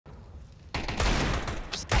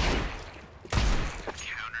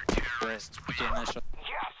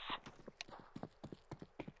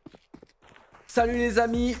Salut les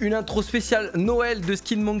amis, une intro spéciale Noël de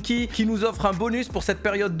maleK qui nous offre un bonus pour cette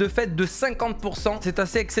période de fête de 50%. C'est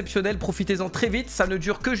assez exceptionnel, profitez-en très vite, ça ne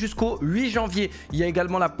dure que jusqu'au 8 janvier. Il y a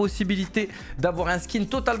également la possibilité d'avoir un skin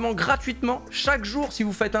totalement gratuitement chaque jour si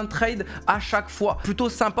vous faites un trade à chaque fois. Plutôt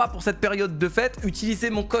sympa pour cette période de fête, utilisez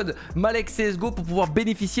mon code maleK CSGO pour pouvoir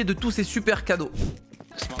bénéficier de tous ces super cadeaux.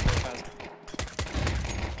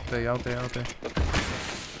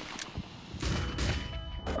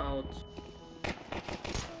 Out.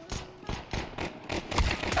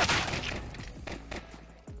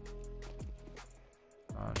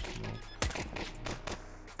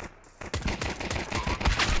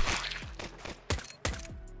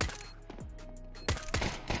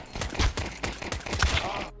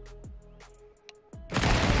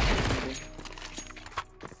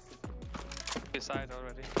 Side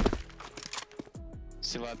already.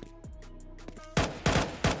 Still up.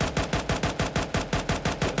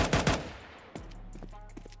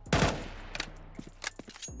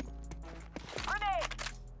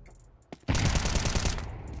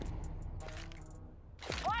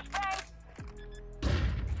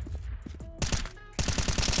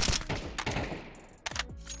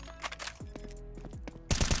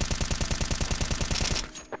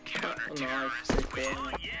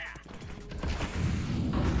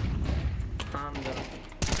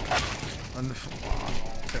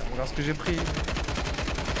 Regarde ce que j'ai pris.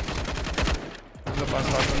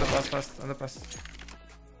 Underpass.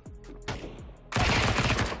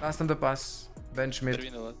 Last underpass. Bench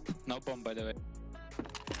mid. No bomb by the way.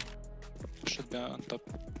 Should be on top.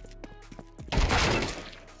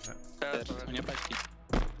 On y a pas de kill.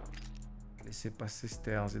 Laissez passer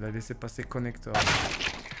stairs, il a laissé passer connector.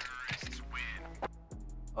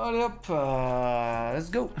 Allez hop, let's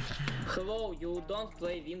go. Hello, you don't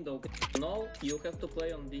play window. No, you have to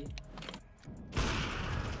play on B.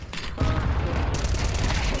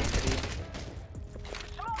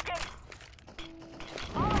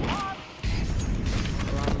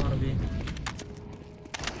 One more B.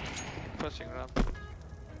 Pushing ramp.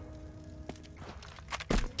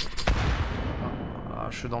 Ah,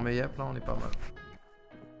 je suis dans mes yep là, on est pas mal.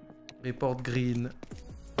 Report green.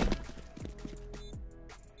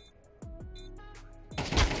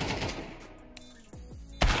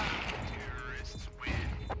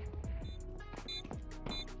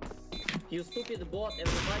 You stupid bot,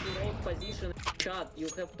 everybody knows position chat. You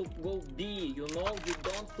have to go B, you know, you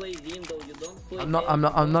don't play window, you don't play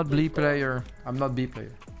I'm not B player. I'm not B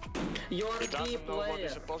player. You are B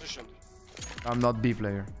player. I'm not B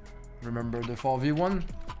player. Remember the 4v1?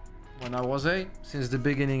 When I was A? Since the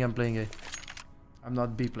beginning I'm playing A. I'm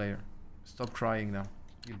not B player. Stop crying now,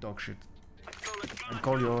 you dog shit. And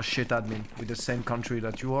call your shit admin with the same country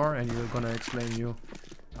that you are, and you're gonna explain you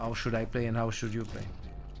how should I play and how should you play.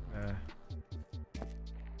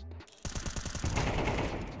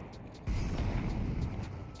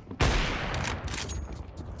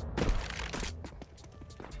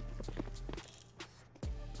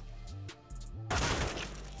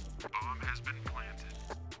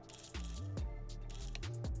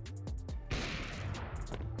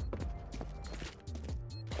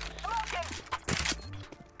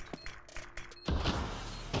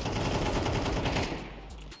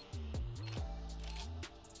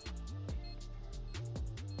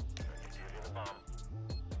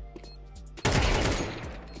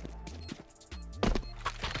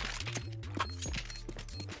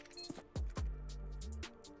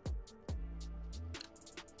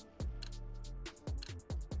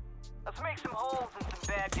 Let's make some holes in some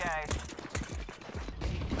bad guys.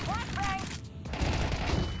 Flashbang!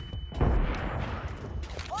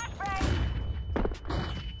 Flashbang!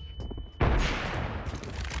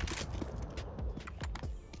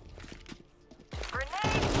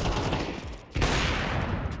 Grenade!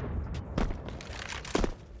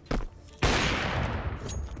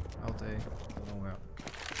 Out A. Don't know where.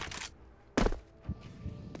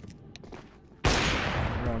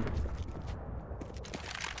 Round.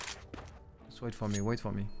 Wait for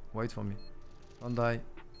me. Don't die.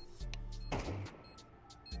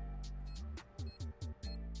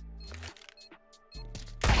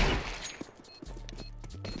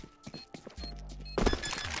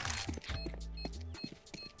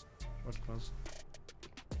 Watch close.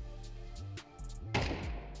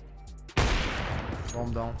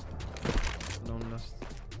 Bomb down. Don't last.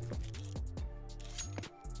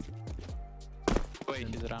 Wait,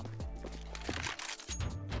 he's ramp.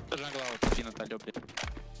 Jungle out, peanut alio,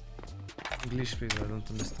 English please, I don't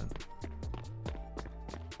understand.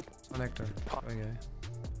 Connector. Okay.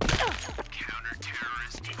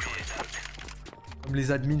 Comme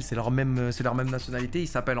les admins, c'est leur même nationalité, ils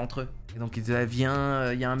s'appellent entre eux. Et donc ils disaient,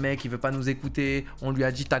 viens, il y a un mec, il veut pas nous écouter. On lui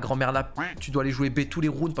a dit, ta grand-mère là, tu dois aller jouer B tous les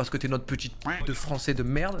rounds parce que t'es notre petite de français de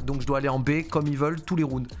merde. Donc je dois aller en B comme ils veulent tous les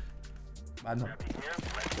rounds. Bah non.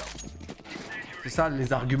 C'est ça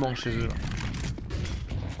les arguments chez eux. Là.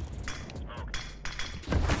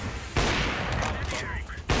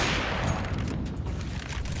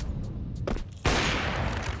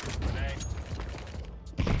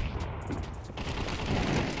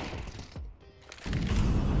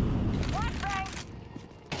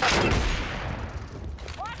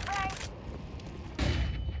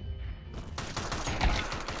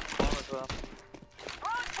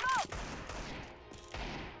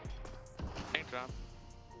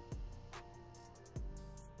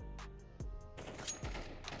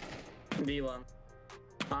 B1.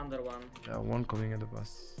 Under one. Yeah, one coming at the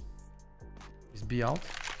bus. Is B out?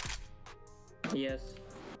 Yes.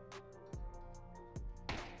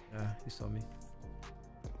 Yeah, he saw me.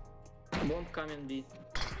 Bomb coming B.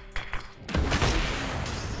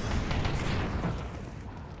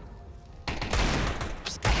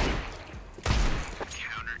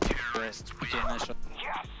 Rest. Okay, nice shot.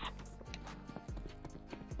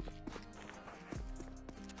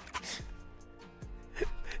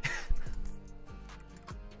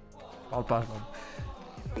 Parle pas,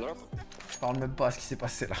 je parle même pas à ce qui s'est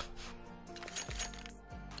passé là.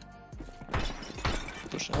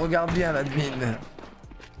 Regarde bien l'admin.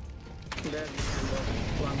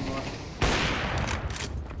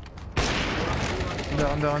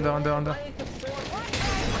 Under.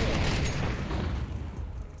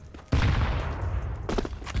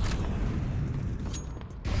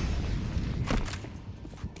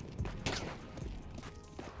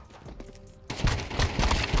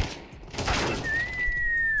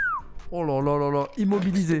 Oh là là là là,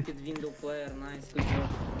 immobilisé.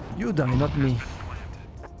 You die, not me.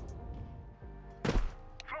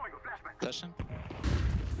 Flashing.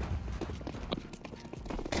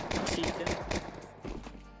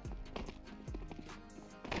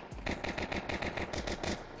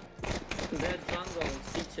 Dead jungle,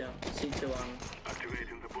 city one.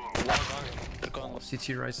 Oh,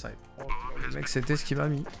 city right side. Oh, le mec, c'était ce qu'il m'a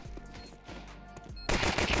mis.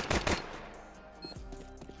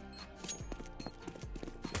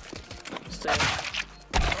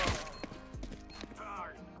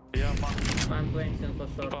 I'm planting for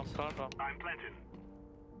short. Bomb. I'm planted.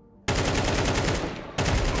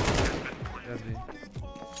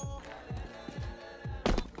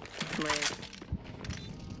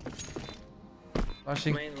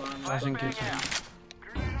 Main Flashing one. kitchen.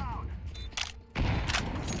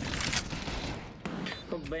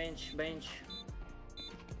 Oh, bench.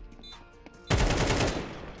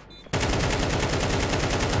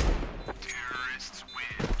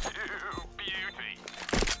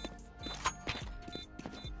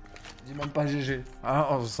 Dis même pas GG. Ah,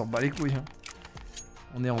 on s'en bat les couilles. Hein.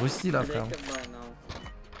 On est en Russie là, frère.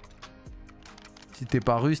 Si t'es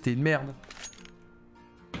pas russe, t'es une merde.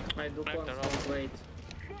 I do console, wait.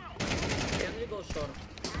 Can we go short?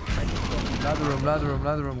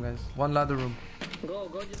 Ladder room, guys. One ladder room. Go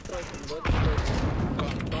destroy him,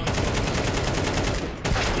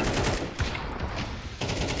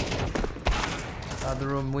 Ladder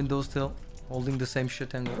room, window still. Holding the same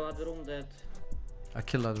shit angle. Ladder room dead. I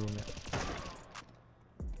kill ladder room,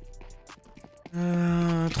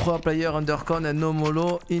 yeah. 3 players undercon and no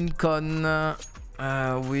molo incon.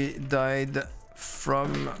 We died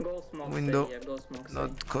from Go smoke, window. stay, yeah, go smoke, stay.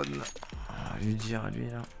 Not con. Lui dire à lui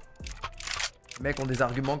là. Les mecs ont des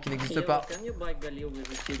arguments qui n'existent Yo, pas. Can you buy Galil with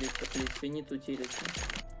utility, please? We need utility.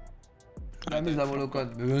 La mise à molo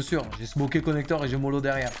code. Mais bien sûr, j'ai smoké connecteur et j'ai molo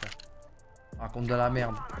derrière. Frère. Raconte de la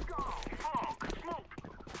merde.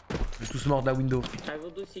 On est tous morts de la window. I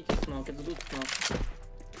will do city smoke, it's good smoke.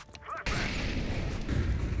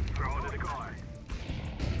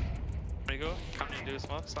 We go. Can you do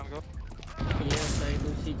smoke? Sun go. Yes, I do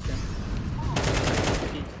city.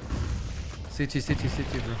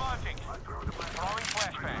 City, bro. Launching. Throwing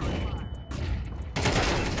flashbang.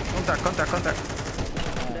 Contact.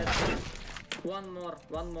 That's it. One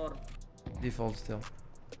more. Default still.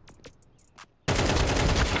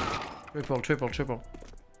 Triple.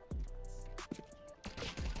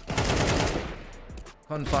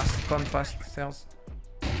 Con fast, stairs.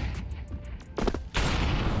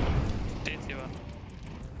 TT one.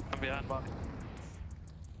 I'm behind one.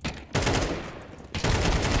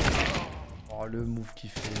 Oh, le move qu'il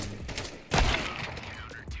fait.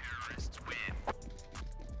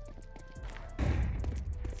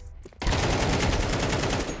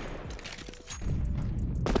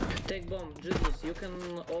 Take bomb, Jesus, you can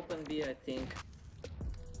open B, I think.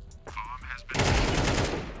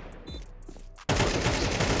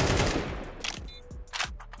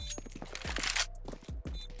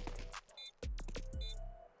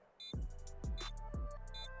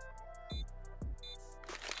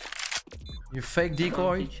 You fake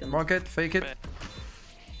decoy, Kitchen. rocket, fake it.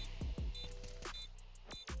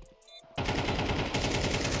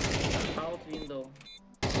 Out window.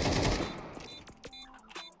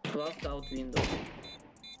 Last out window.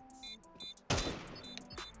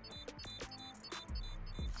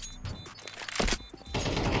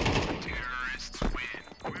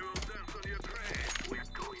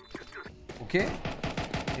 Ok.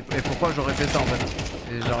 Et pourquoi j'aurais fait ça en fait?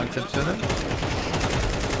 C'est genre exceptionnel.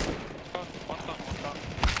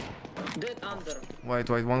 Dead under. Wait,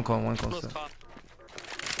 one con, Close sir. car.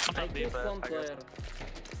 I killed one player.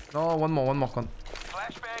 No, one more con.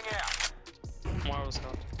 Flashbang out. More was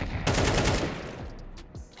not.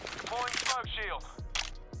 Deploying smoke shield.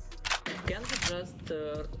 Can we just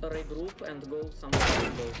regroup and go somewhere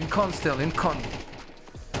else? In con still, in con.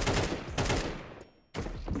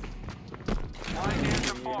 Laying down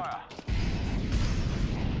some fire.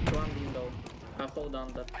 One window. I hold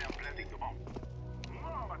under. I am planting the bomb.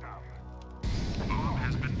 Molotov.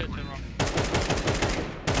 Hit and run.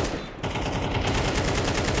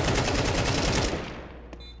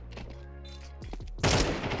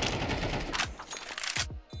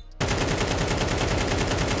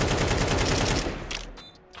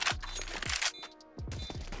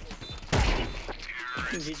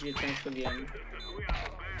 GG, thanks again.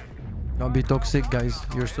 Don't be toxic, guys.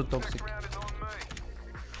 You're so toxic. Round is on me.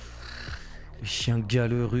 Les chiens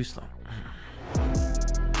galeux russes là.